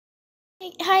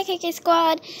Hi KK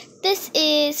Squad, this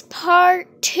is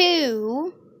part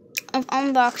 2 of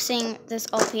unboxing this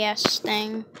LPS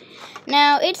thing.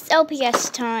 Now it's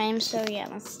LPS time, so yeah,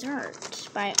 let's start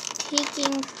by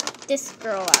taking this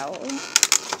girl out.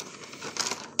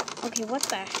 Okay, what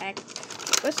the heck?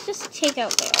 Let's just take out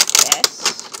the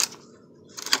LPS.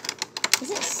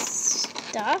 Is it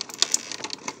stuck?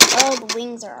 Oh, the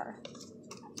wings are.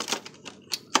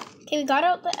 Okay, we got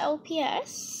out the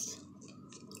LPS.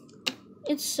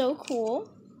 It's so cool.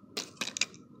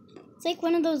 It's like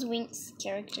one of those Winx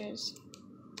characters.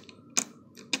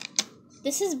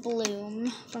 This is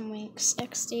Bloom from Winx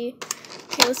XD.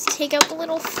 Okay, let's take out the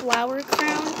little flower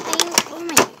crown thing. Oh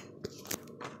my.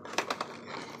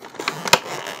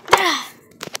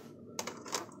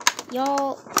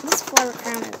 Y'all, this flower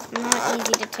crown is not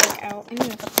easy to take out. I'm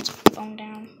gonna put this phone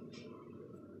down.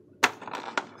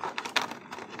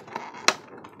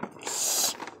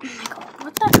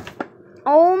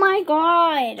 Oh my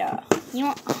god! You know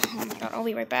what? Oh my god, I'll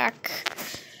be right back.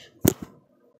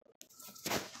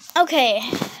 Okay,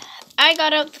 I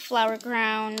got out the flower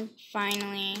crown,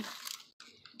 finally.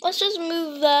 Let's just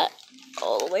move that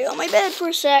all the way on my bed for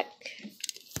a sec.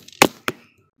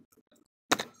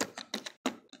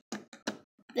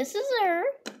 This is her.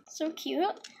 So cute.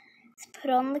 Let's put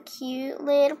on the cute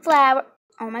little flower.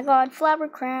 Oh my god, flower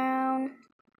crown.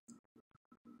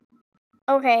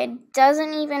 Okay, it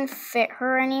doesn't even fit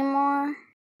her anymore.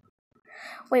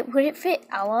 Wait, would it fit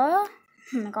Ella?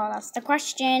 Oh my god, that's the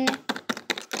question.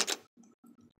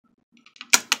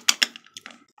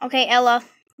 Okay, Ella,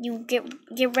 you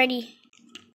get ready.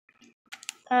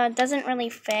 Doesn't really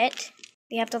fit.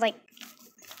 You have to like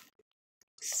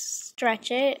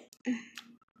stretch it.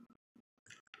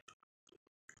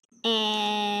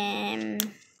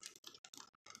 And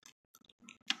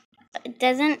it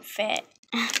doesn't fit.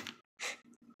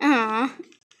 Aww.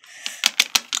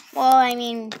 Well, I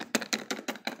mean,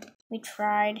 we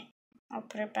tried. I'll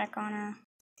put it back on her.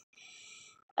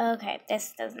 Okay,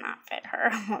 this does not fit her.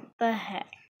 What the heck?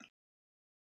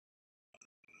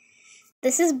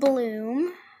 This is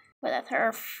Bloom with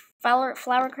her flower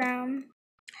crown.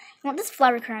 Well, this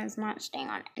flower crown is not staying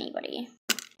on anybody.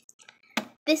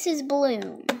 This is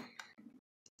Bloom.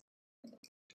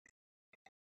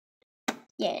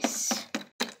 Yes.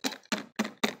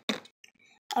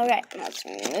 Alright, let's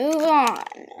move on.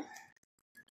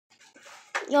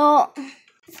 Y'all,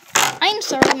 I'm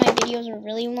sorry my videos are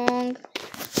really long.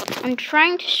 I'm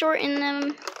trying to shorten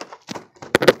them.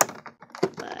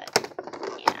 But,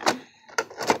 yeah.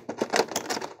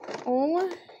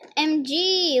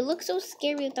 OMG, it looks so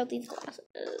scary without these glasses.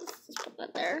 Let's put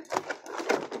that there.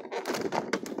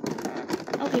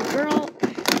 Okay, girl.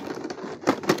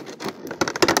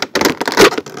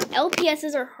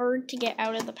 LPSs are hard to get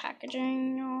out of the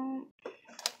packaging.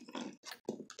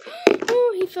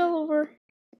 Oh, he fell over.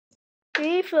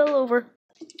 He fell over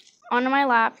onto my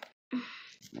lap.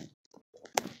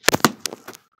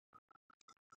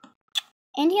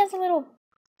 And he has a little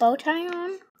bow tie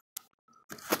on.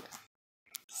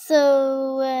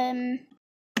 So,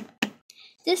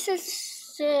 this is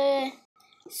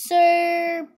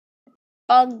Sir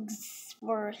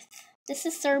Bugsworth. This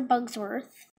is Sir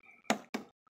Bugsworth.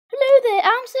 Hello there,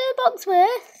 I'm Sir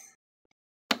Bugsworth.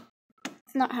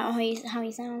 It's not how he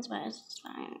sounds, but it's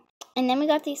fine. And then we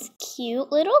got these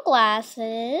cute little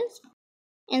glasses.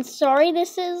 And sorry,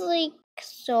 this is like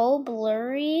so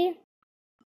blurry.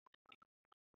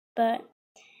 But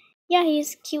yeah, he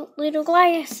has cute little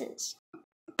glasses.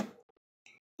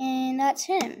 And that's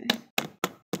him.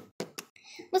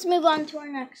 Let's move on to our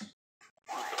next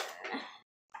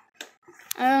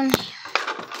one.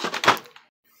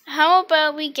 How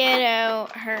about we get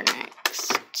out her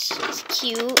next? She's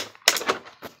cute.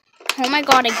 Oh my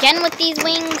god, again with these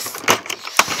wings.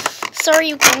 Sorry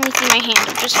you can only see my hand.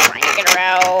 I'm just trying to get her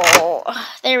out.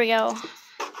 There we go.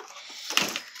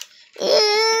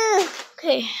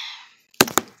 Okay.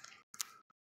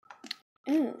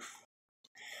 Oof.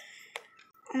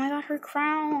 Oh my god, her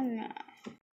crown.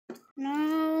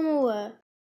 No.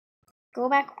 Go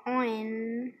back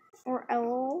on. Or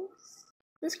else.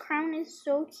 This crown is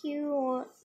so cute.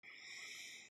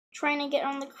 Trying to get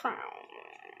on the crown.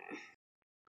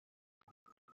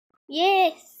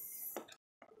 Yes.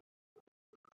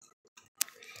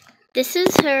 This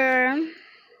is her.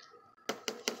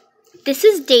 This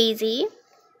is Daisy.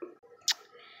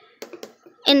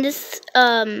 And this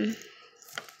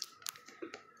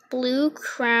blue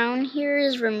crown here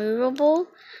is removable.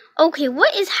 Okay,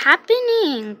 what is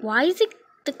happening? Why is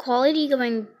the quality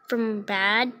going from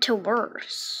bad to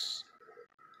worse?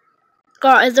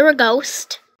 God, is there a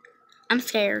ghost? I'm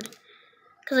scared.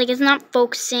 Because, like, it's not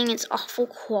focusing. It's awful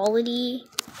quality.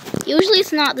 Usually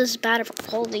it's not this bad of a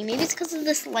quality. Maybe it's because of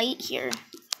this light here.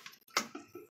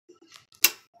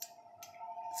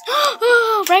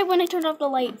 Right when I turned off the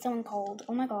light, someone called.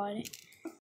 Oh my god.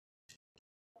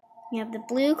 We have the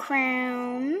blue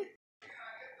crown.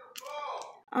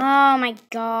 Oh my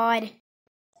god.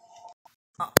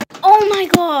 Oh my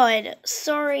god.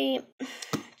 Sorry.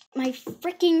 My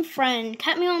freaking friend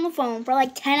kept me on the phone for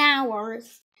like 10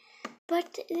 hours.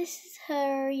 But this is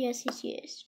her. Yes, yes,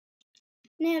 yes.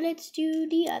 Now let's do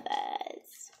the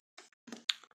others.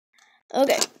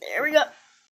 Okay, there we go.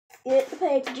 Get the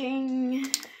packaging.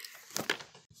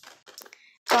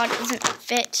 God, it doesn't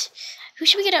fit. Who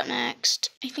should we get out next?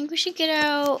 I think we should get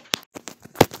out...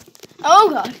 Oh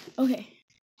god. Okay.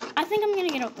 I think I'm gonna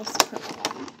get out this purple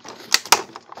one.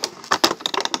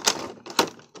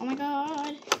 Oh my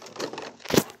god.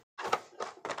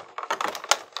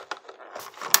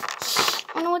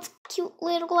 Oh no, it's cute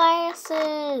little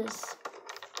glasses.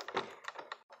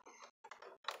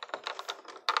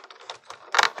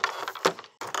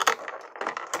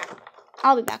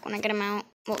 I'll be back when I get them out.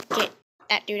 Well, get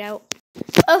that dude out.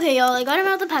 Okay, y'all, I got him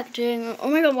out the packaging. Oh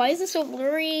my god, why is this so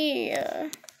blurry?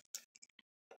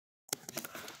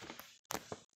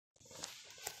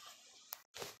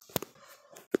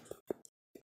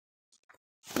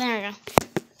 There we go.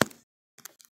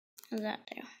 How's that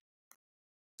do?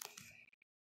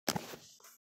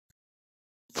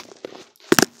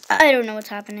 I don't know what's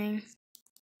happening.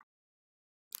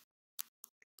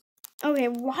 Okay,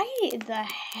 why the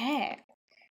heck?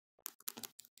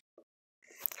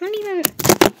 I don't even...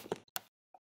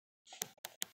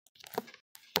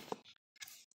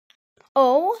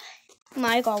 Oh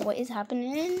my god, what is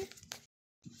happening?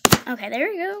 Okay, there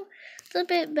we go. It's a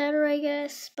bit better, I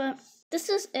guess, but this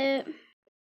is it.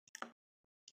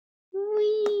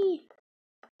 Whee!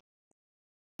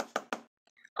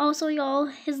 Also, y'all,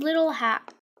 his little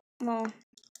hat, well,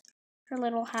 her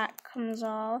little hat comes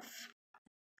off,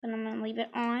 and I'm gonna leave it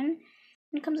on. And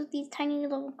it comes with these tiny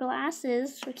little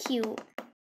glasses, so cute.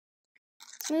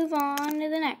 Let's move on to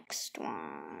the next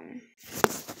one.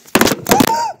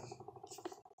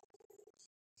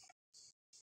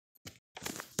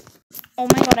 Oh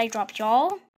my god, I dropped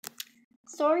y'all.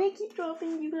 Sorry, I keep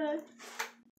dropping you guys.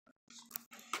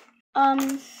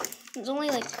 There's only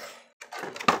like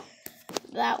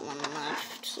that one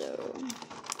left, so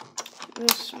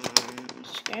this one.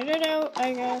 Let's get it out,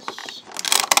 I guess.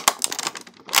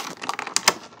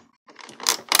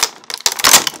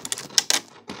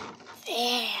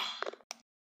 Yeah.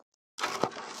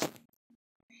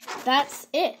 That's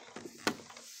it.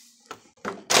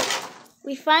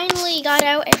 We finally got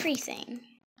out everything.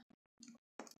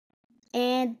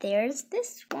 And there's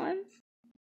this one.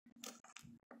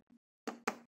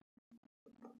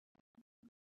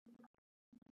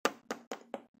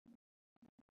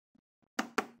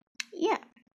 Yeah.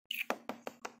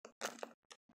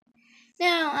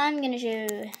 Now I'm gonna show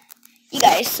you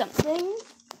guys something.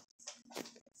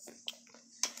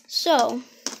 So,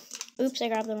 oops, I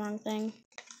grabbed the wrong thing.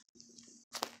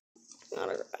 Not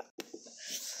a grab.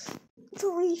 The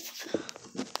leaf.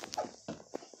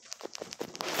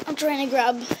 I'm trying to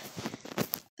grab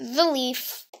the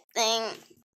leaf thing.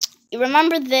 You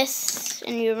remember this,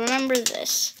 and you remember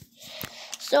this.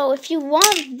 So if you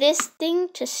want this thing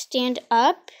to stand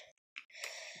up,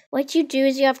 what you do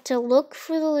is you have to look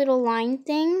for the little line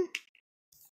thing,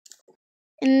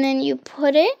 and then you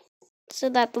put it so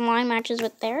that the line matches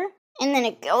with there, and then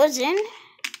it goes in,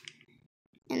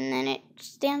 and then it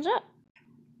stands up.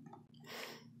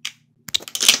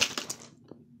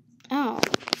 Oh.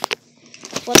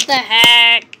 What the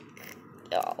heck?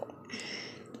 Oh.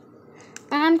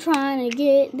 I'm trying to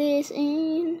get this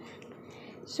in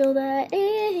so that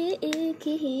it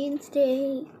can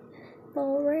stay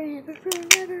forever,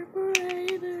 forever,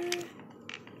 forever.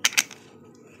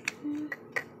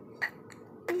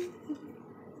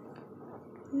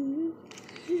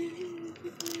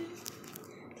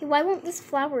 Okay, why won't this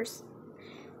flower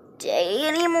stay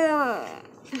anymore?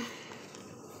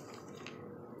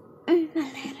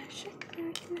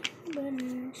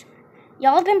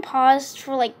 Y'all have been paused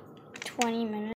for like 20 minutes.